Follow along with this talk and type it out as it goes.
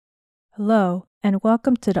Hello, and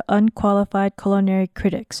welcome to the Unqualified Culinary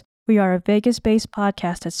Critics. We are a Vegas-based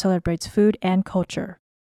podcast that celebrates food and culture.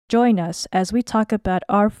 Join us as we talk about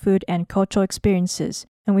our food and cultural experiences,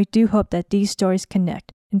 and we do hope that these stories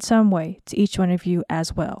connect in some way to each one of you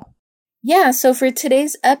as well. Yeah, so for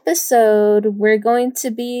today's episode, we're going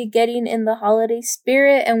to be getting in the holiday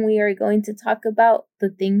spirit, and we are going to talk about the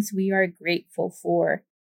things we are grateful for.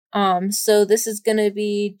 So this is going to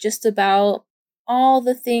be just about all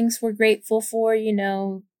the things we're grateful for. You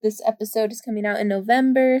know, this episode is coming out in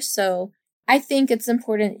November, so I think it's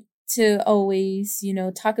important to always,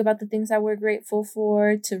 talk about the things that we're grateful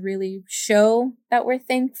for, to really show that we're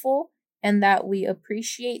thankful and that we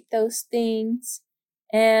appreciate those things.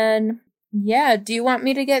 And yeah, do you want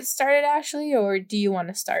me to get started, Ashley, or do you want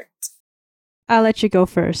to start? I'll let you go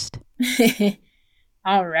first.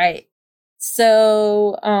 All right.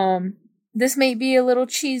 So, this may be a little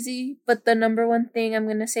cheesy, but the number one thing I'm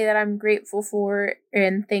going to say that I'm grateful for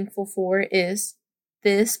and thankful for is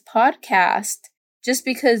this podcast. Just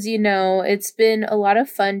because, it's been a lot of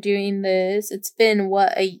fun doing this. It's been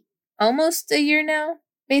almost a year now,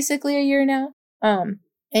 basically a year now.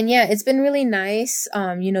 And yeah, it's been really nice,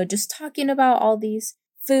 just talking about all these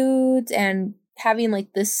foods and having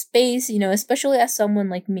like this space, especially as someone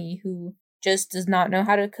like me who just does not know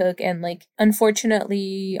how to cook. And like,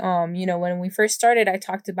 unfortunately, when we first started, I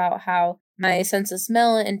talked about how my sense of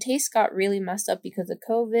smell and taste got really messed up because of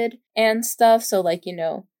COVID and stuff. So like,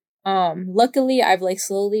 luckily I've like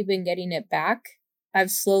slowly been getting it back. I've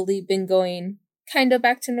slowly been going kind of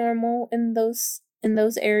back to normal in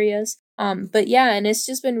those areas. But yeah, and it's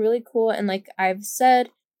just been really cool. And like I've said,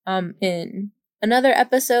 in another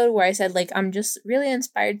episode where I said, like, I'm just really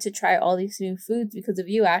inspired to try all these new foods because of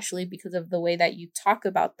you, Ashley, because of the way that you talk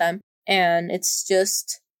about them. And it's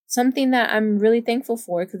just something that I'm really thankful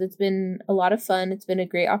for because it's been a lot of fun. It's been a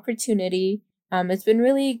great opportunity. It's been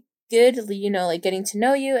really good, like getting to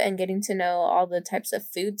know you and getting to know all the types of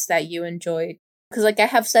foods that you enjoy. Because like I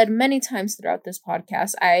have said many times throughout this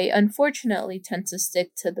podcast, I unfortunately tend to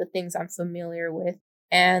stick to the things I'm familiar with.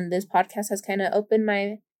 And this podcast has kind of opened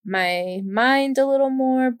my mind a little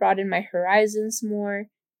more, broadened my horizons more.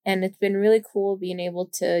 And it's been really cool being able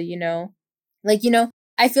to,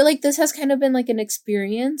 I feel like this has kind of been like an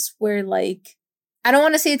experience where like, I don't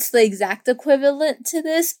want to say it's the exact equivalent to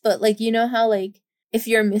this, but like, how like if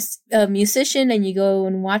you're a musician and you go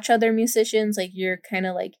and watch other musicians, like you're kind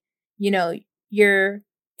of like, you're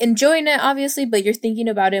enjoying it, obviously, but you're thinking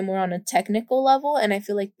about it more on a technical level. And I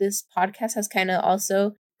feel like this podcast has kind of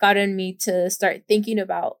also gotten me to start thinking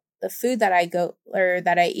about the food that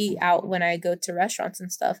that I eat out when I go to restaurants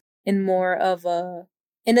and stuff in more of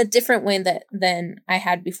in a different way than I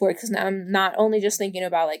had before. Because now I'm not only just thinking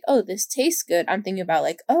about like, oh, this tastes good. I'm thinking about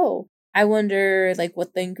like, oh, I wonder like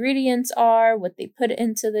what the ingredients are, what they put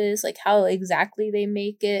into this, like how exactly they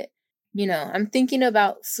make it. I'm thinking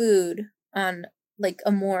about food on like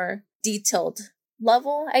a more detailed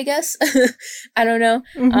level, I guess. I don't know.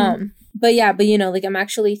 Mm-hmm. But like I'm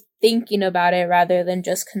actually thinking about it rather than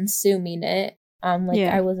just consuming it, I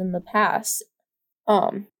was in the past.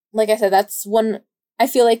 Like I said, that's one, I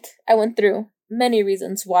feel like I went through many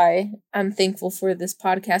reasons why I'm thankful for this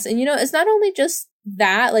podcast. And, it's not only just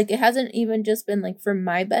that, like, it hasn't even just been like for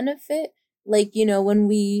my benefit. Like, when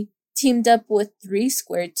we teamed up with 3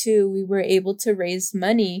 Squared too, we were able to raise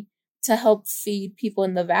money to help feed people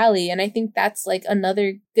in the valley. And I think that's like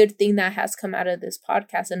another good thing that has come out of this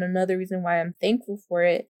podcast. And another reason why I'm thankful for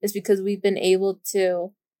it is because we've been able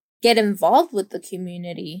to get involved with the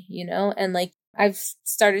community, and like I've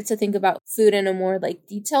started to think about food in a more like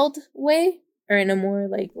detailed way, or in a more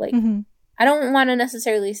like Mm-hmm. I don't want to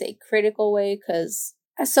necessarily say critical way, because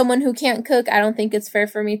as someone who can't cook, I don't think it's fair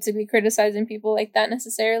for me to be criticizing people like that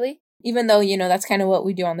necessarily, even though, that's kind of what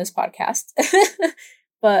we do on this podcast.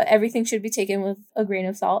 But everything should be taken with a grain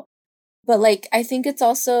of salt. But like, I think it's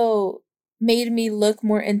also made me look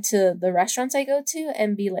more into the restaurants I go to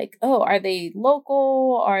and be like, oh, are they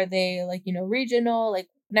local? Are they like, regional, like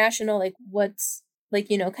national? Like what's like,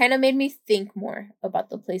 kind of made me think more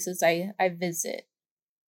about the places I visit.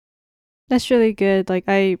 That's really good. Like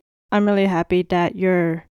I'm really happy that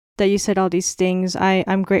you said all these things.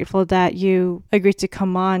 I'm grateful that you agreed to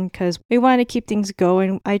come on because we want to keep things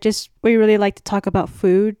going. We really like to talk about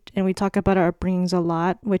food and we talk about our upbringings a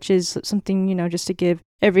lot, which is something, just to give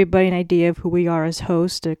everybody an idea of who we are as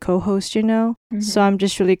host, a co-host, Mm-hmm. So I'm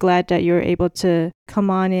just really glad that you're able to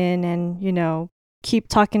come on in and, keep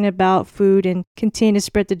talking about food and continue to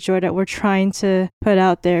spread the joy that we're trying to put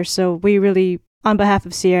out there. So we really, on behalf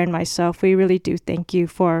of Sierra and myself, we really do thank you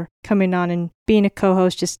for coming on and being a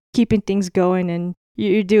co-host, just keeping things going. And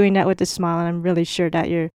you're doing that with a smile, and I'm really sure that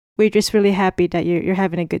we're just really happy that you're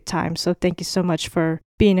having a good time. So thank you so much for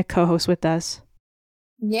being a co-host with us.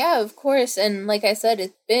 Yeah, of course. And like I said,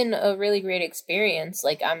 it's been a really great experience.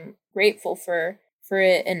 Like I'm grateful for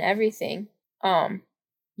it and everything.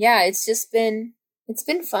 Yeah, it's been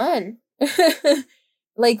fun.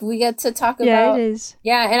 Like we get to talk Yeah, it about is.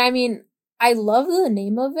 yeah, and I mean, I love the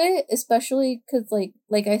name of it, especially cuz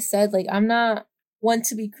like I said, like I'm not one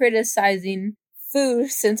to be criticizing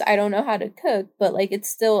food since I don't know how to cook, but like it's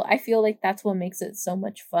still I feel like that's what makes it so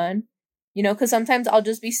much fun. You know, cuz sometimes I'll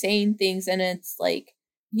just be saying things and it's like,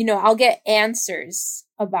 you know, I'll get answers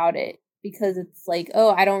about it because it's like,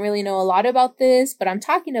 oh, I don't really know a lot about this, but I'm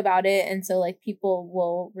talking about it, and so like people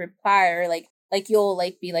will reply or like you'll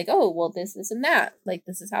like be like, oh, well, this and that, like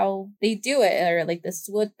this is how they do it, or like this is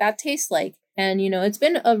what that tastes like, and you know, it's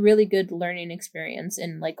been a really good learning experience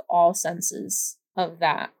in like all senses of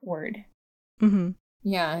that word. Mm-hmm.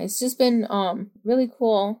 Yeah, it's just been really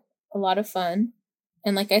cool, a lot of fun.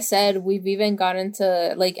 And like I said, we've even gotten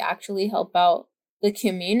to like actually help out the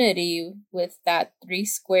community with that 3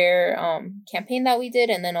 Square campaign that we did,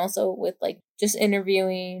 and then also with like just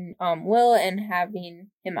interviewing Will and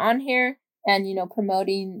having him on here, and you know,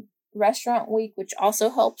 promoting Restaurant Week, which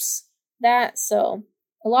also helps that. So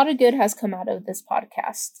a lot of good has come out of this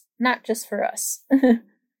podcast, not just for us.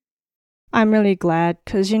 I'm really glad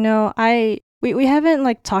because, you know, we haven't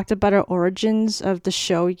like talked about our origins of the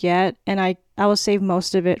show yet, and I will save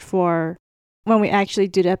most of it for when we actually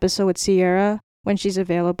do the episode with Sierra when she's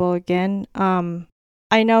available again.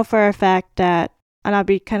 I know for a fact that, and I'll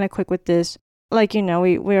be kind of quick with this, like, you know,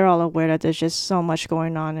 we're all aware that there's just so much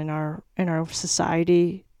going on in our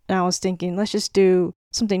society, and I was thinking let's just do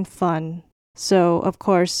something fun. So of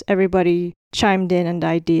course everybody chimed in on the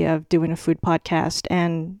idea of doing a food podcast,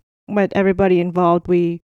 and with everybody involved,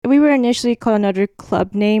 we were initially called another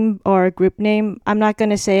club name or a group name. I'm not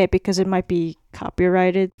going to say it because it might be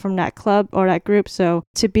copyrighted from that club or that group. So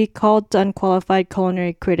to be called the Unqualified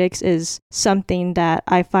Culinary Critics is something that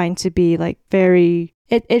I find to be like very,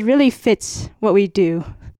 it really fits what we do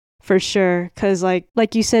for sure. Because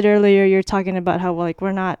like you said earlier, you're talking about how like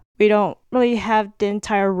we don't really have the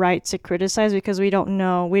entire right to criticize because we don't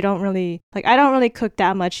know. We don't really, like, I don't really cook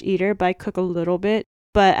that much either, but I cook a little bit.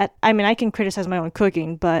 But I mean, I can criticize my own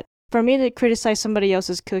cooking, but for me to criticize somebody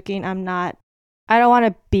else's cooking, I don't want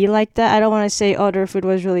to be like that. I don't want to say, oh, their food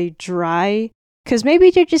was really dry. Because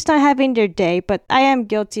maybe they're just not having their day, but I am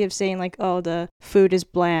guilty of saying, like, oh, the food is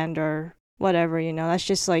bland or whatever, you know. That's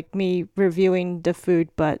just like me reviewing the food,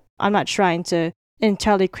 but I'm not trying to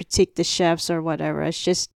entirely critique the chefs or whatever. It's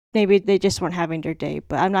just maybe they just weren't having their day,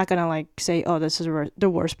 but I'm not gonna like say, oh, this is the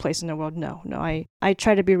worst place in the world. No, I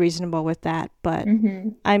try to be reasonable with that, but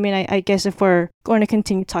I mean, I guess if we're going to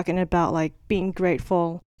continue talking about like being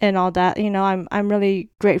grateful and all that, you know, I'm really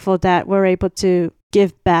grateful that we're able to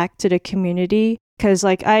give back to the community, because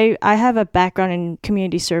like I have a background in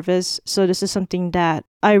community service, so this is something that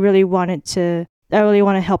I really want to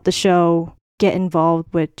help the show get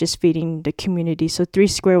involved with, just feeding the community. So 3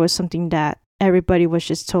 Square was something that everybody was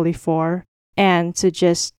just totally for, and to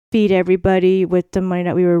just feed everybody with the money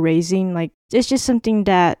that we were raising, like, it's just something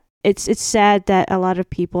that it's sad that a lot of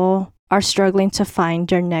people are struggling to find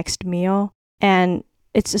their next meal, and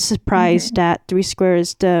it's a surprise that 3 Square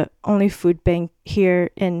is the only food bank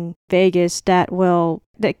here in Vegas that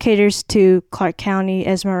caters to Clark County,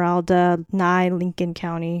 Esmeralda, Nye, Lincoln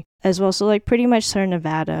County as well. So like pretty much Southern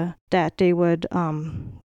Nevada, that they would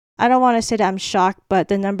I don't want to say that I'm shocked, but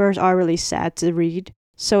the numbers are really sad to read.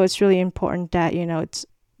 So it's really important that, you know,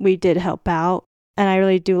 we did help out. And I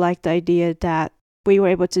really do like the idea that we were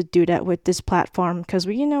able to do that with this platform, because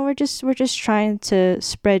we're just trying to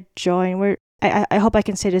spread joy. And I hope I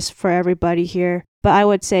can say this for everybody here, but I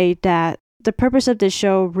would say that the purpose of this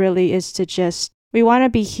show really is to we want to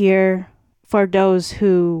be here for those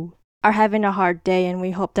who are having a hard day, and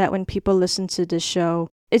we hope that when people listen to this show,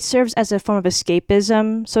 it serves as a form of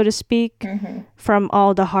escapism, so to speak, from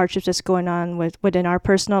all the hardships that's going on within our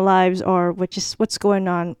personal lives, or with just what's going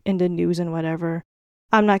on in the news and whatever.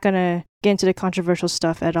 I'm not going to get into the controversial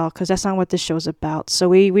stuff at all, because that's not what this show's about. So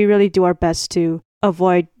we really do our best to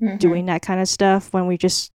avoid doing that kind of stuff when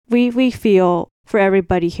we feel for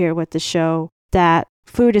everybody here with the show that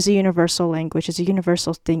food is a universal language, it's a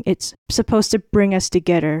universal thing. It's supposed to bring us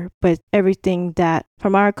together, but everything that,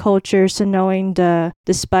 from our cultures to knowing the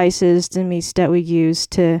spices, the meats that we use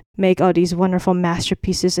to make all these wonderful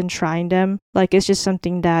masterpieces and trying them, like, it's just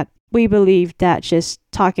something that we believe that just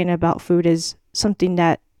talking about food is something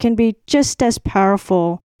that can be just as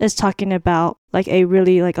powerful as talking about like a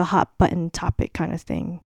really like a hot button topic kind of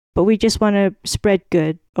thing. but we just want to spread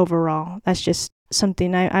good overall. That's just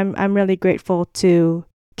something I'm really grateful to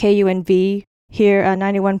KUNV here at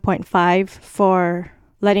 91.5 for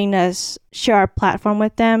letting us share our platform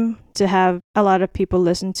with them, to have a lot of people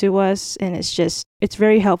listen to us. And it's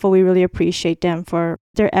very helpful. We really appreciate them for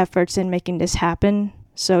their efforts in making this happen.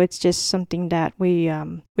 So it's just something that we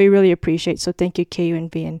really appreciate. So thank you,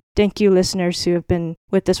 KUNV, and thank you, listeners who have been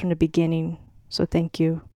with us from the beginning. So thank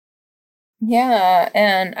you. Yeah,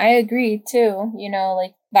 and I agree too.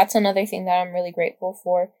 Like that's another thing that I'm really grateful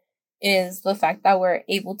for is the fact that we're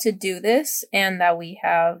able to do this and that we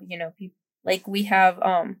have,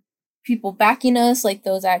 people backing us, like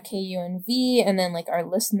those at KUNV, and then like our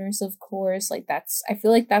listeners, of course. Like I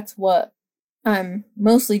feel like that's what I'm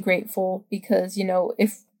mostly grateful, because,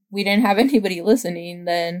 if we didn't have anybody listening,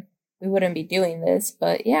 then we wouldn't be doing this.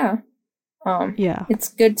 But yeah, it's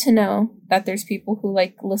good to know that there's people who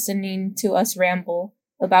like listening to us ramble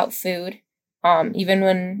about food, even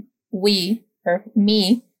when we, or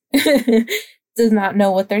me, does not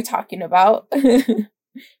know what they're talking about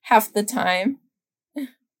half the time.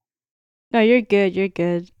 No, you're good. You're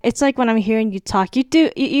good. It's like when I'm hearing you talk,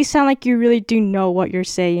 you sound like you really do know what you're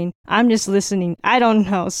saying. I'm just listening. I don't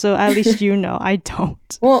know. So at least you know. I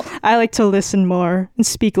don't. Well, I like to listen more and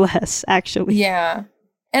speak less, actually. Yeah.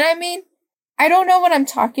 And I mean, I don't know what I'm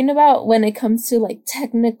talking about when it comes to like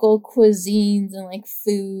technical cuisines and like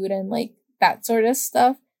food and like that sort of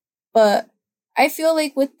stuff. But I feel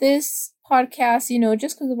like with this podcast,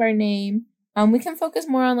 just because of our name, we can focus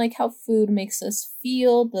more on like how food makes us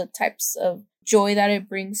feel, the types of joy that it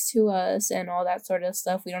brings to us and all that sort of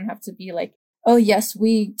stuff. We don't have to be like, oh yes,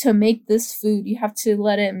 to make this food, you have to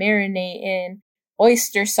let it marinate in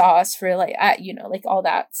oyster sauce for like, like all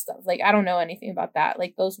that stuff. Like, I don't know anything about that.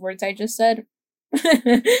 Like those words I just said,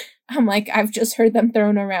 I'm like, I've just heard them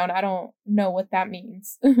thrown around. I don't know what that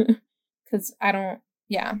means. Cause I don't,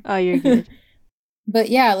 yeah. Oh, you're good. But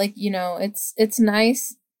yeah, like, it's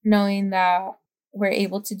nice knowing that we're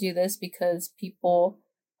able to do this because people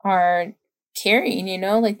are caring,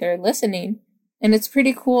 like they're listening. And it's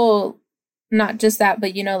pretty cool. Not just that,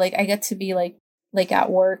 but like I get to be like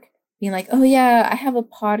at work being like, oh yeah, I have a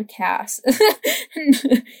podcast.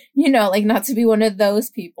 Like not to be one of those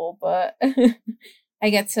people, but I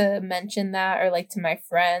get to mention that, or like to my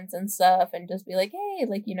friends and stuff, and just be like, hey,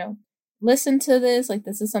 like, listen to this. Like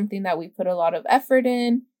this is something that we put a lot of effort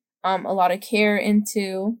in, a lot of care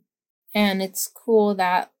into. And it's cool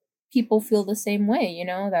that people feel the same way,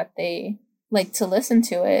 that they like to listen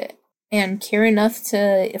to it and care enough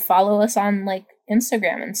to follow us on like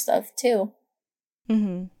Instagram and stuff too.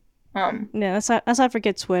 Mm-hmm. Yeah, let's not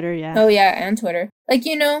forget Twitter. Yeah. Oh yeah, and Twitter. Like,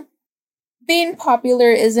 being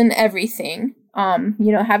popular isn't everything.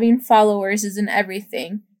 Having followers isn't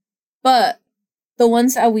everything, but the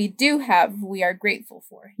ones that we do have, we are grateful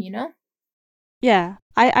for. Yeah,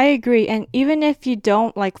 I agree. And even if you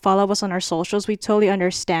don't like follow us on our socials, we totally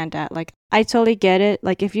understand that. Like, I totally get it.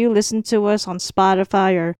 Like, if you listen to us on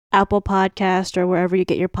Spotify or Apple Podcast or wherever you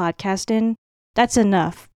get your podcast in, that's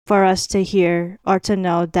enough for us to hear or to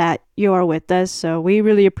know that you are with us. So we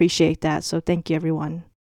really appreciate that. So thank you, everyone.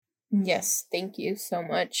 Yes, thank you so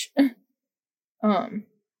much.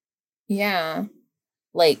 Yeah,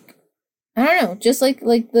 like, I don't know, just like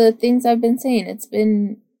the things I've been saying,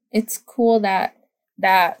 it's cool that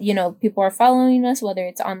people are following us, whether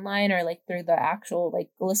it's online or like through the actual like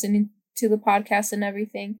listening to the podcast and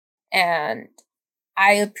everything. And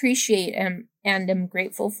I appreciate and am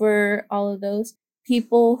grateful for all of those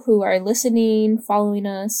people who are listening, following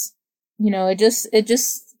us. It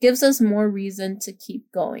just gives us more reason to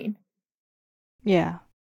keep going. Yeah,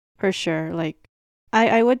 for sure. Like,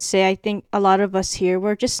 I would say, I think a lot of us here,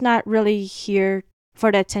 we're just not really here for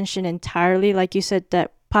the attention entirely. Like you said,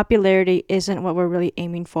 that popularity isn't what we're really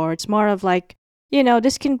aiming for. It's more of like,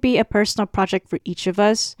 this can be a personal project for each of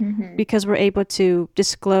us, because we're able to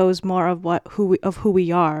disclose more of who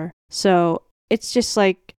we are. So it's just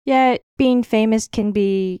like, yeah, being famous can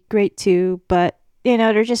be great too, but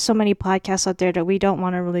there's just so many podcasts out there that we don't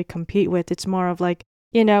want to really compete with. It's more of like,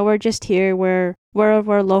 we're just here. We're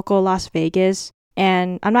local Las Vegas.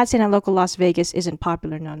 And I'm not saying that local Las Vegas isn't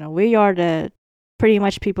popular. No. We are pretty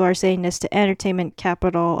much people are saying this, the entertainment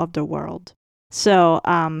capital of the world. So,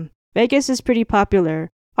 Vegas is pretty popular.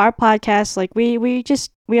 Our podcast, like we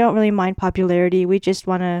don't really mind popularity. We just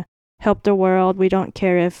want to help the world. We don't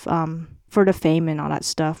care if, for the fame and all that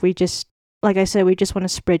stuff. We just, like I said, we just want to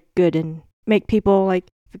spread good and make people, like,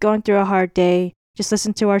 if you're going through a hard day, just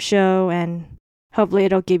listen to our show and hopefully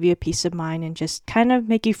it'll give you a peace of mind and just kind of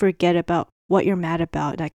make you forget about what you're mad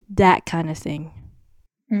about, like that kind of thing.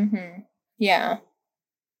 Yeah.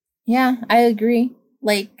 Yeah, I agree.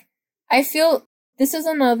 Like, I feel this is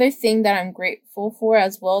another thing that I'm grateful for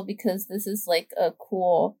as well, because this is like a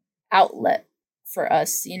cool outlet for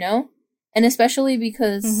us, you know? And especially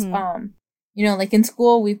because Mm-hmm. you know, like in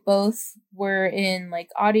school we both were in like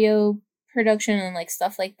audio production and like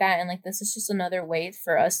stuff like that, and like this is just another way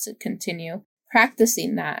for us to continue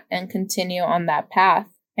practicing that and continue on that path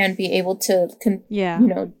and be able to Yeah. you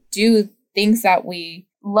know, do things that we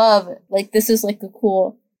love. Like this is like a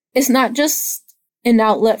cool, it's not just an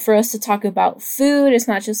outlet for us to talk about food. It's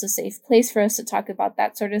not just a safe place for us to talk about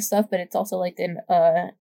that sort of stuff, but it's also like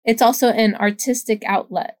it's also an artistic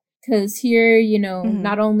outlet. Because here, you know, Mm-hmm.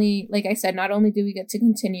 not only, like I said, not only do we get to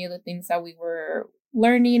continue the things that we were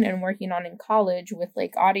learning and working on in college with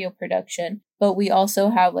like audio production, but we also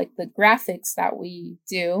have like the graphics that we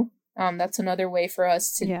do. That's another way for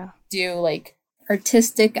us to Yeah. do like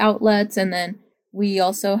artistic outlets. And then we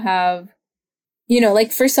also have, you know,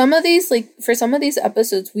 like for some of these, like for some of these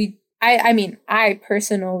episodes, I mean, I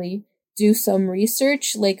personally do some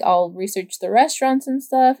research. Like I'll research the restaurants and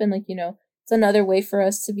stuff, and like, you know, it's another way for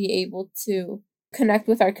us to be able to connect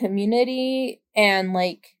with our community. And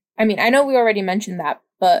like, I mean, I know we already mentioned that,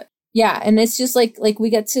 but yeah, and it's just like we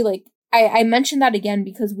get to like, I mentioned that again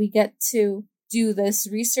because we get to do this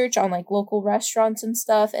research on like local restaurants and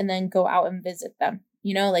stuff, and then go out and visit them,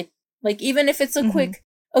 you know, like even if it's Mm-hmm.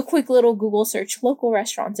 a quick little Google search, local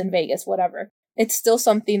restaurants in Vegas, whatever. It's still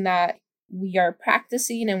something that we are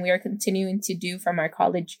practicing and we are continuing to do from our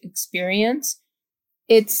college experience.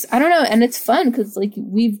 It's, I don't know, and it's fun because like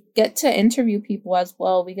we get to interview people as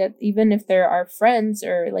well. We get, even if they're our friends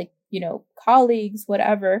or like, you know, colleagues,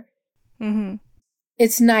 whatever. Mm-hmm.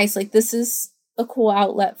 It's nice. Like this is a cool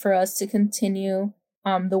outlet for us to continue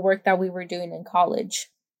the work that we were doing in college,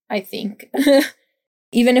 I think.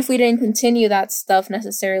 Even if we didn't continue that stuff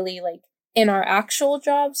necessarily like in our actual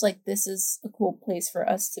jobs, like this is a cool place for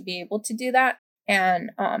us to be able to do that.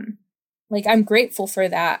 And like I'm grateful for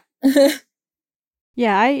that.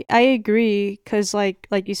 Yeah, I agree because like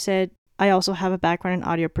you said, I also have a background in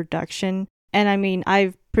audio production, and I mean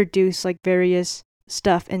I've produced like various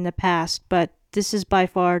stuff in the past, but this is by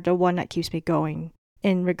far the one that keeps me going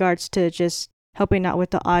in regards to just helping out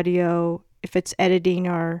with the audio, if it's editing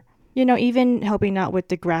or even helping out with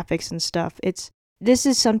the graphics and stuff. It's this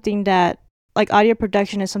is something that like audio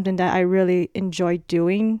production is something that I really enjoy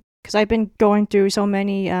doing because I've been going through so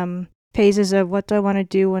many phases of what do I want to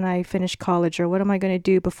do when I finish college or what am I going to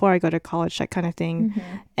do before I go to college, that kind of thing.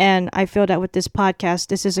 Mm-hmm. And I feel that with this podcast,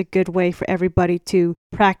 this is a good way for everybody to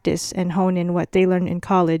practice and hone in what they learned in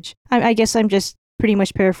college. I guess I'm just pretty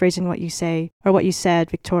much paraphrasing what you say or what you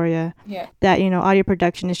said, Victoria, Yeah. that, audio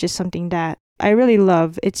production is just something that I really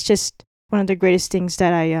love. It's just one of the greatest things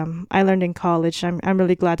that I learned in college. I'm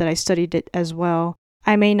really glad that I studied it as well.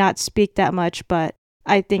 I may not speak that much, but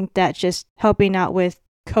I think that just helping out with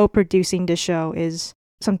co-producing the show is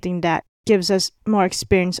something that gives us more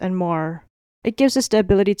experience and more it gives us the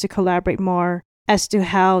ability to collaborate more as to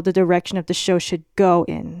how the direction of the show should go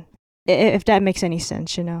in, if that makes any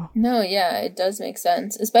sense. No, yeah, it does make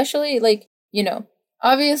sense. Especially like, you know,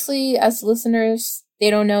 obviously as listeners, they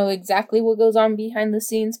don't know exactly what goes on behind the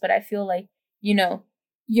scenes, but I feel like, you know,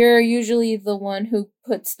 you're usually the one who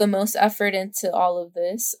puts the most effort into all of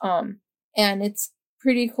this. And it's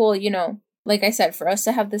pretty cool, you know, like I said, for us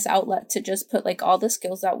to have this outlet to just put like all the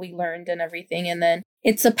skills that we learned and everything. And then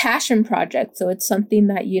it's a passion project. So it's something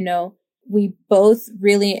that, you know, we both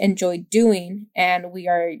really enjoy doing, and we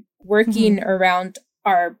are Mm-hmm. working around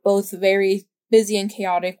our both very busy and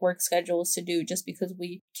chaotic work schedules to do, just because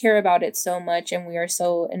we care about it so much and we are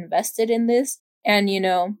so invested in this. And, you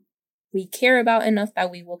know, we care about enough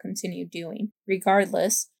that we will continue doing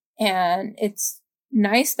regardless. And it's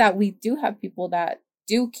nice that we do have people that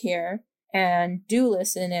do care and do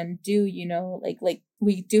listen and do, you know, like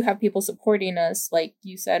we do have people supporting us, like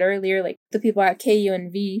you said earlier, like the people at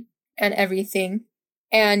KUNV and everything.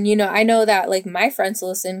 And, you know, I know that like my friends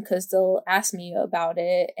listen because they'll ask me about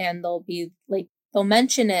it and they'll be like, they'll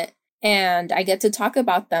mention it, and I get to talk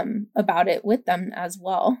about it with them as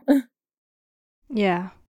well. Yeah.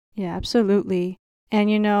 Yeah, absolutely.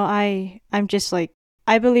 And I'm just like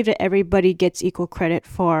I believe that everybody gets equal credit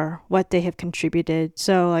for what they have contributed.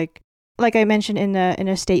 So like I mentioned in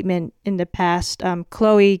a statement in the past,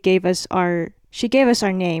 Chloe gave us our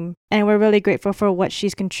name, and we're really grateful for what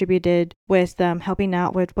she's contributed with helping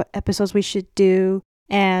out with what episodes we should do,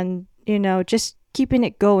 and just keeping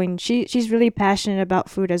it going. She's really passionate about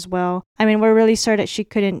food as well. I mean, we're really sorry that she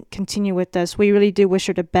couldn't continue with us. We really do wish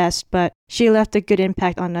her the best, but she left a good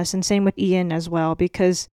impact on us, and same with Ian as well,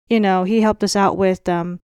 because he helped us out with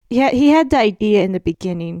he had the idea in the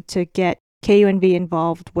beginning to get KUNV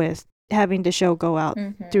involved with having the show go out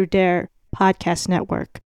through their podcast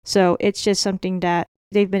network. So it's just something that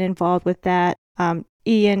they've been involved with that.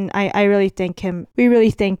 Ian, I really thank him. We really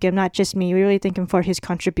thank him, not just me. We really thank him for his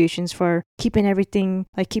contributions, for keeping everything,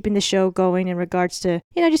 like keeping the show going in regards to,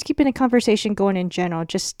 just keeping the conversation going in general,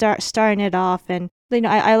 just starting it off. And,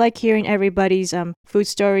 I like hearing everybody's food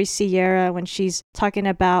stories. Sierra, when she's talking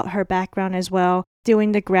about her background as well,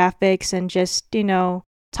 doing the graphics and just,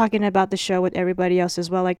 talking about the show with everybody else as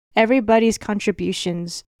well. Like everybody's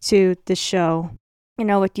contributions to the show,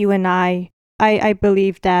 with you and I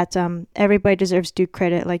believe that everybody deserves due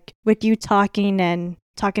credit. Like with you talking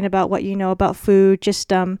about what you know about food, just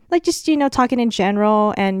talking in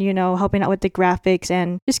general and helping out with the graphics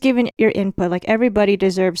and just giving your input. Like everybody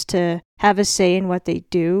deserves to have a say in what they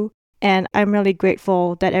do, and I'm really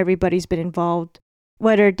grateful that everybody's been involved,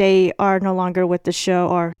 whether they are no longer with the show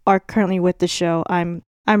or are currently with the show.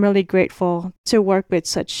 I'm really grateful to work with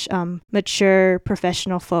such mature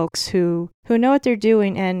professional folks who know what they're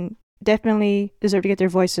doing and definitely deserve to get their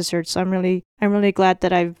voices heard. So I'm really glad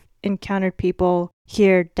that I've encountered people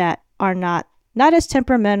here that are not as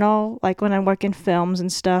temperamental, like when I'm working films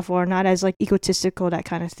and stuff, or not as like egotistical, that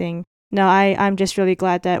kind of thing. No, I'm just really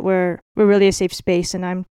glad that we're really a safe space,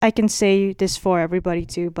 and I can say this for everybody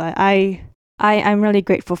too, but I'm really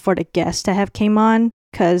grateful for the guests that have came on,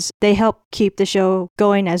 because they help keep the show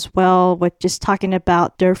going as well with just talking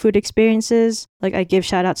about their food experiences. Like I give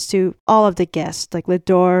shout outs to all of the guests, like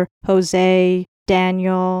Lidor, Jose,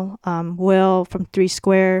 Daniel, Will from 3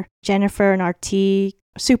 Square, Jennifer and RT,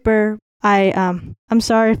 Super. I'm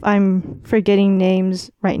sorry if I'm forgetting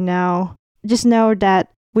names right now. Just know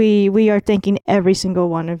that we are thanking every single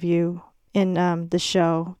one of you in the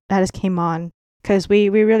show that has came on, because we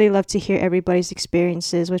really love to hear everybody's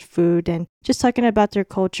experiences with food and just talking about their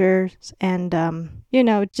cultures and,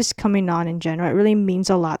 just coming on in general. It really means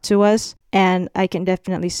a lot to us. And I can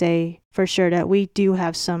definitely say for sure that we do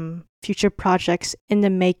have some future projects in the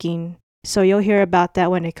making. So you'll hear about that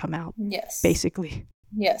when they come out. Yes. Basically.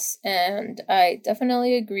 Yes, and I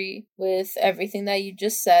definitely agree with everything that you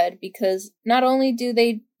just said, because not only do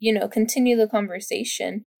they, continue the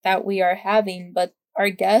conversation that we are having, but our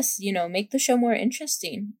guests, make the show more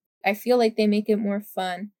interesting. I feel like they make it more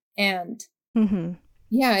fun. And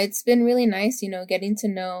yeah, it's been really nice, getting to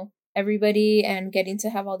know everybody and getting to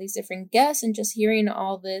have all these different guests and just hearing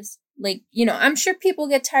all this. Like, I'm sure people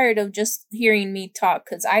get tired of just hearing me talk,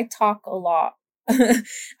 because I talk a lot.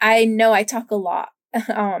 I know I talk a lot.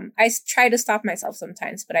 I try to stop myself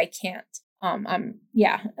sometimes, but I can't.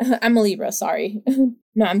 I'm a Libra, sorry.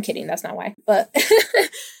 No, I'm kidding. That's not why. But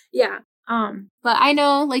yeah. But I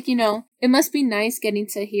know, it must be nice getting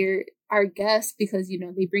to hear our guests, because,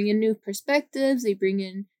 they bring in new perspectives. They bring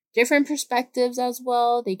in different perspectives as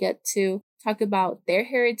well. They get to talk about their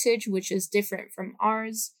heritage, which is different from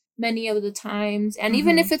ours many of the times. And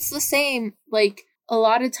even if it's the same, a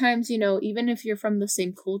lot of times, even if you're from the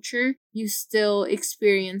same culture, you still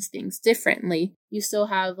experience things differently. You still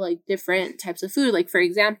have different types of food. Like, for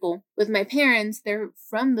example, with my parents, they're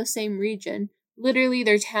from the same region. Literally,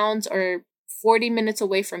 their towns are 40 minutes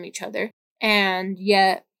away from each other. And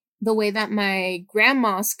yet, the way that my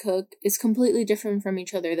grandmas cook is completely different from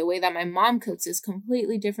each other. The way that my mom cooks is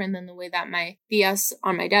completely different than the way that my tias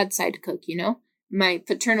on my dad's side cook, my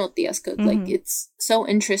paternal tias cook. It's so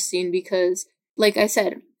interesting because, like I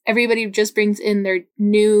said, everybody just brings in their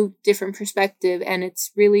new, different perspective. And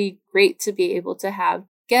it's really great to be able to have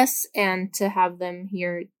guests and to have them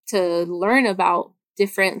here to learn about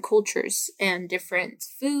different cultures and different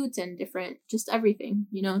foods and different, just everything,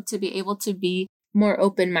 to be able to be more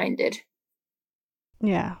open-minded.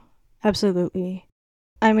 Yeah, absolutely.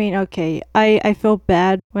 I mean, okay, I feel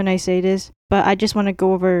bad when I say this, but I just want to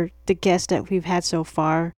go over the guests that we've had so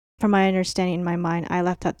far. From my understanding in my mind, I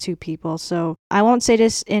left out 2 people. So I won't say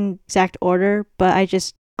this in exact order, but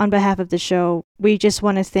on behalf of the show, we just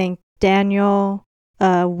want to thank Daniel,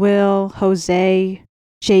 Will, Jose,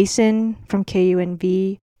 Jason from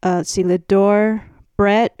KUNV, Lidor,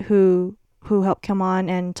 Brett, who helped come on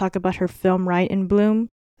and talk about her film Right in Bloom.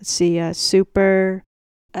 Let's see, Super,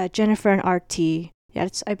 Jennifer and RT. Yeah,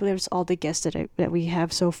 I believe it's all the guests that we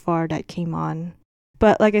have so far that came on.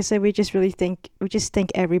 But like I said, we just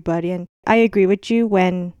thank everybody. And I agree with you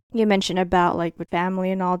when you mentioned about with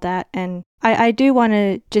family and all that. And I do want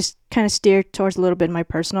to just kind of steer towards a little bit of my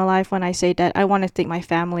personal life when I say that I want to thank my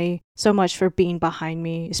family so much for being behind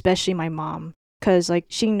me, especially my mom. Because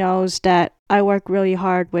she knows that I work really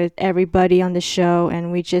hard with everybody on the show,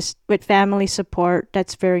 and with family support,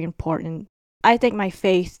 that's very important. I thank my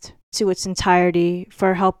faith to its entirety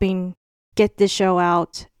for helping get this show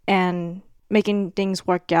out and making things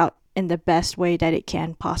work out in the best way that it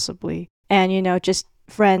can possibly. And, just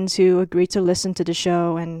friends who agree to listen to the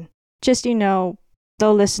show and just, they'll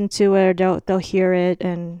listen to it or they'll hear it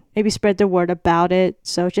and maybe spread the word about it.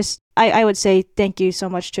 So just, I would say thank you so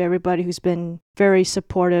much to everybody who's been very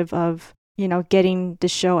supportive of, getting the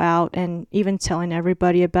show out and even telling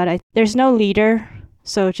everybody about it. There's no leader.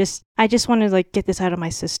 So I just want to get this out of my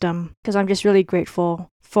system because I'm just really grateful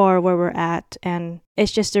for where we're at. And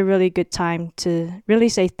it's just a really good time to really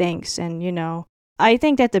say thanks. And, I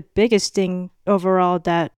think that the biggest thing overall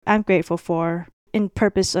that I'm grateful for in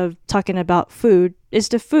purpose of talking about food is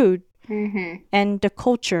the food and the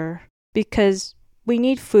culture, because we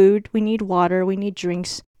need food, we need water, we need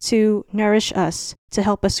drinks to nourish us, to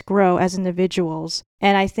help us grow as individuals.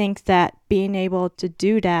 And I think that being able to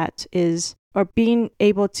do that or being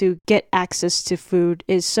able to get access to food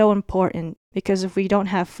is so important, because if we don't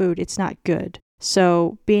have food, it's not good.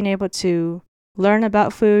 So being able to learn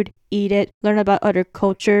about food, eat it, learn about other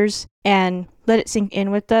cultures, and let it sink in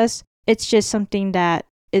with us, it's just something that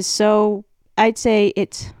is so, I'd say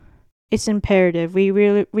it's imperative.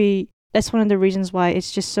 That's one of the reasons why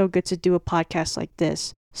it's just so good to do a podcast like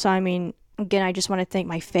this. So, again, I just want to thank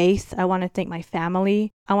my faith. I want to thank my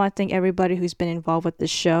family. I want to thank everybody who's been involved with the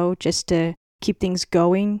show just to keep things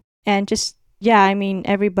going. And just,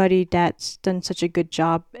 everybody that's done such a good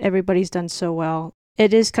job. Everybody's done so well.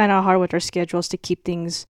 It is kind of hard with our schedules to keep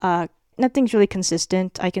things, nothing's really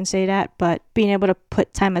consistent, I can say that, but being able to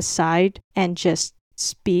put time aside and just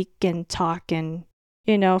speak and talk and,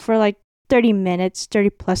 for 30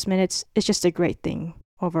 plus minutes, it's just a great thing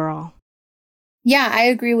overall. Yeah, I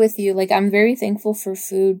agree with you. I'm very thankful for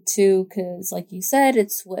food too, because like you said,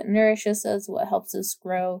 it's what nourishes us, what helps us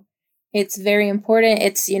grow. It's very important.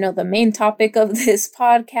 It's, the main topic of this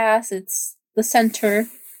podcast. It's the center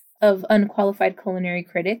of Unqualified Culinary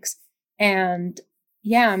Critics. And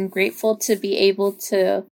yeah, I'm grateful to be able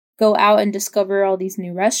to go out and discover all these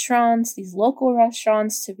new restaurants, these local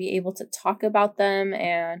restaurants, to be able to talk about them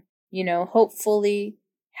and, hopefully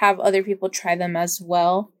have other people try them as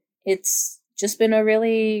well. It's just been a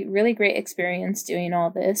really, really great experience doing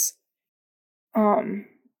all this. And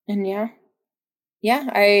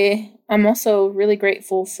I'm also really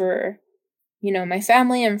grateful for, my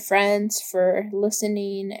family and friends for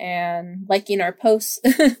listening and liking our posts.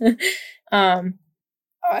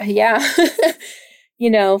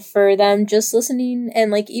 For them just listening,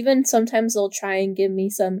 and even sometimes they'll try and give me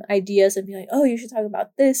some ideas and be like, oh, you should talk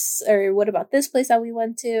about this, or what about this place that we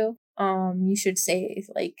went to? You should say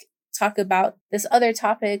talk about this other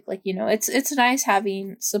topic. It's nice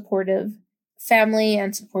having supportive family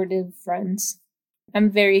and supportive friends.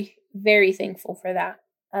 I'm very, very thankful for that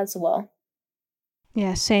as well.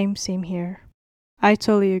 Yeah, same here. I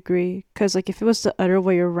totally agree. Because if it was the other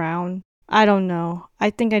way around, I don't know. I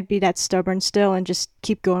think I'd be that stubborn still and just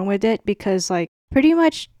keep going with it, because pretty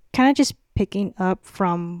much kind of just picking up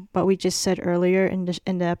from what we just said earlier in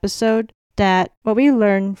the episode, that what we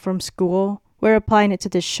learned from school, we're applying it to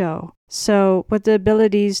this show. So with the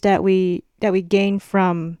abilities that we gain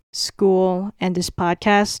from school and this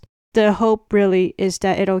podcast, the hope really is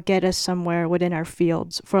that it'll get us somewhere within our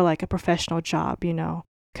fields for a professional job,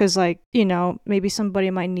 because maybe somebody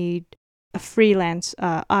might need a freelance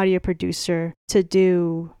audio producer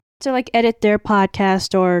to edit their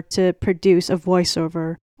podcast or to produce a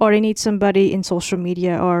voiceover, or they need somebody in social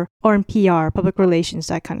media or in PR, public relations,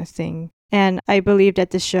 that kind of thing. And I believe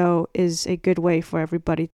that the show is a good way for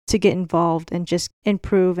everybody to get involved and just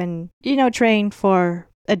improve and, train for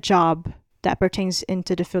a job that pertains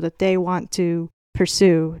into the field that they want to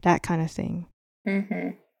pursue, that kind of thing.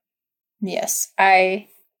 Yes, I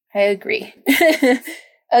agree.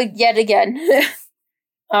 Yet again.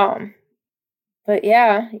 But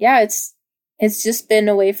yeah, it's just been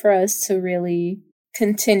a way for us to really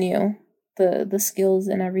continue the skills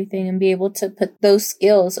and everything, and be able to put those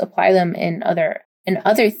skills, apply them in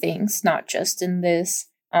other things, not just in this.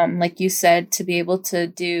 Like you said, to be able to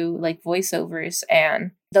do voiceovers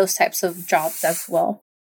and those types of jobs as well.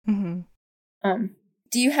 Do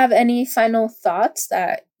you have any final thoughts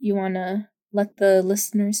that you want to let the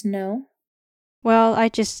listeners know? Well,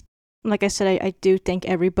 like I said, I do thank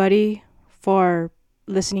everybody for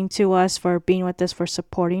listening to us, for being with us, for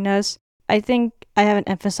supporting us. I think I haven't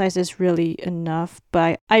emphasized this really enough,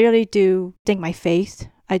 but I really do thank my faith.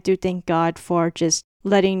 I do thank God for just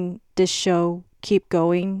letting this show keep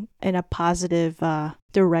going in a positive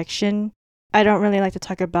direction. I don't really like to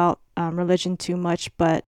talk about religion too much,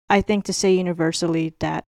 but I think to say universally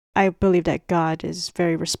that I believe that God is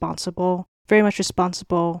very much responsible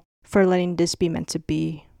for letting this be meant to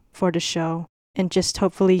be for the show, and just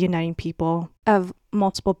hopefully uniting people of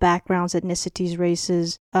multiple backgrounds, ethnicities,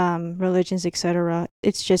 races, religions, etc.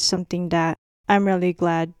 It's just something that I'm really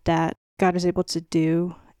glad that God is able to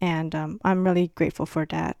do, and I'm really grateful for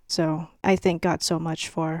that. So I thank God so much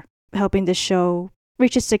for helping this show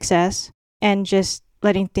reach its success and just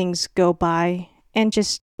letting things go by and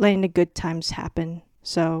just letting the good times happen.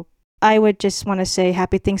 So I would just want to say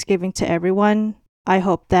happy Thanksgiving to everyone. I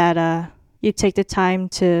hope that you take the time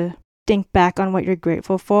to think back on what you're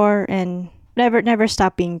grateful for and never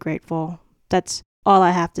stop being grateful. That's all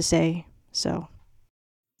I have to say. So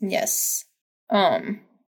yes.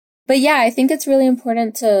 But yeah, I think it's really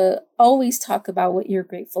important to always talk about what you're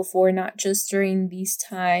grateful for, not just during these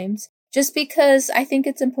times. Just because I think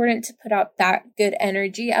it's important to put out that good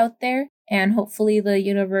energy out there, and hopefully the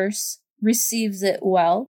universe receives it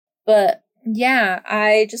well. But yeah,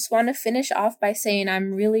 I just want to finish off by saying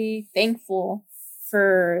I'm really thankful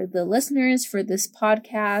for the listeners, for this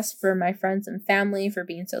podcast, for my friends and family, for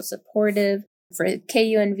being so supportive, for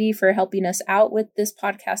KUNV for helping us out with this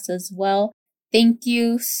podcast as well. Thank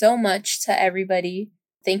you so much to everybody.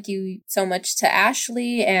 Thank you so much to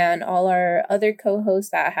Ashley and all our other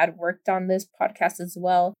co-hosts that had worked on this podcast as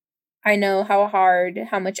well. I know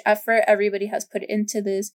how much effort everybody has put into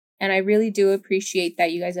this, and I really do appreciate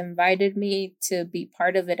that you guys invited me to be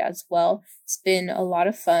part of it as well. It's been a lot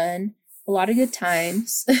of fun, a lot of good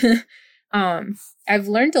times. I've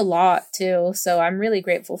learned a lot too, so I'm really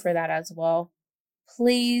grateful for that as well.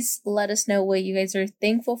 Please let us know what you guys are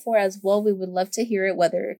thankful for as well. We would love to hear it,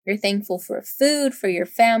 whether you're thankful for food, for your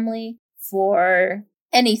family, for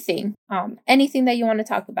anything. Anything that you want to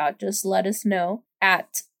talk about, just let us know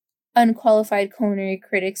at Unqualified Culinary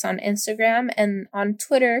Critics on Instagram, and on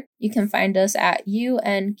Twitter, you can find us at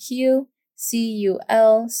UNQCULCRIT.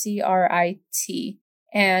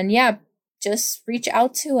 And yeah, just reach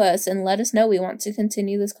out to us and let us know. We want to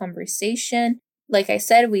continue this conversation. Like I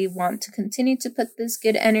said, we want to continue to put this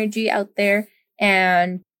good energy out there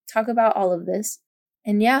and talk about all of this.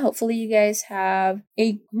 And yeah, hopefully you guys have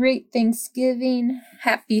a great Thanksgiving.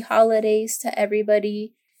 Happy holidays to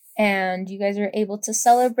everybody. And you guys are able to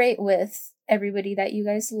celebrate with everybody that you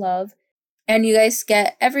guys love. And you guys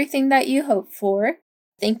get everything that you hope for.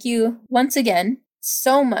 Thank you once again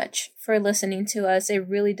so much for listening to us. It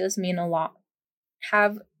really does mean a lot.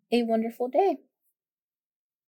 Have a wonderful day.